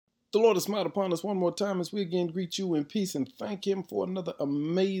The Lord has smiled upon us one more time as we again greet you in peace and thank Him for another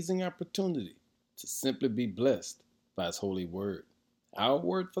amazing opportunity to simply be blessed by His holy word. Our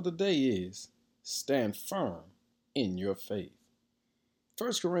word for the day is stand firm in your faith.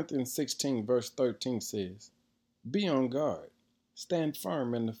 1 Corinthians 16 verse 13 says, be on guard, stand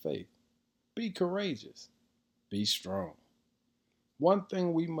firm in the faith, be courageous, be strong. One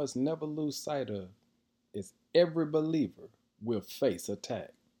thing we must never lose sight of is every believer will face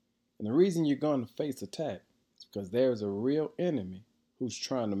attack. And the reason you're going to face attack is because there's a real enemy who's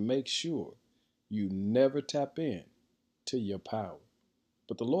trying to make sure you never tap in to your power.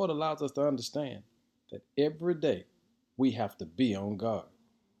 But the Lord allows us to understand that every day we have to be on guard.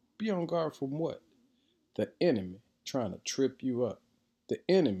 Be on guard from what? The enemy trying to trip you up. The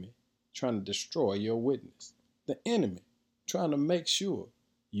enemy trying to destroy your witness. The enemy trying to make sure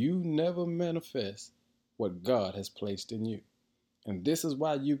you never manifest what God has placed in you. And this is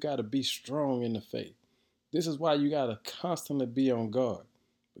why you got to be strong in the faith. This is why you got to constantly be on guard,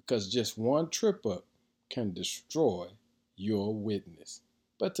 because just one trip up can destroy your witness.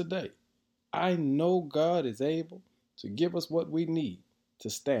 But today, I know God is able to give us what we need to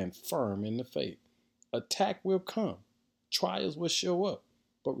stand firm in the faith. Attack will come. Trials will show up.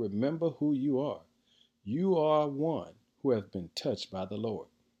 But remember who you are. You are one who has been touched by the Lord.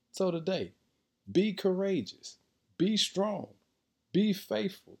 So today, be courageous. Be strong. Be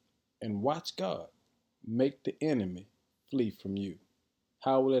faithful and watch God make the enemy flee from you.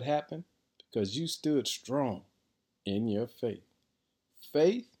 How will it happen? Because you stood strong in your faith.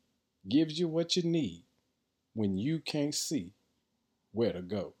 Faith gives you what you need when you can't see where to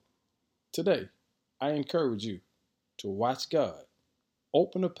go. Today, I encourage you to watch God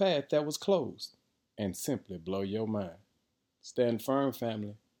open a path that was closed and simply blow your mind. Stand firm,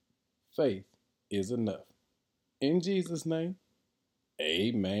 family. Faith is enough. In Jesus' name,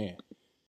 amen.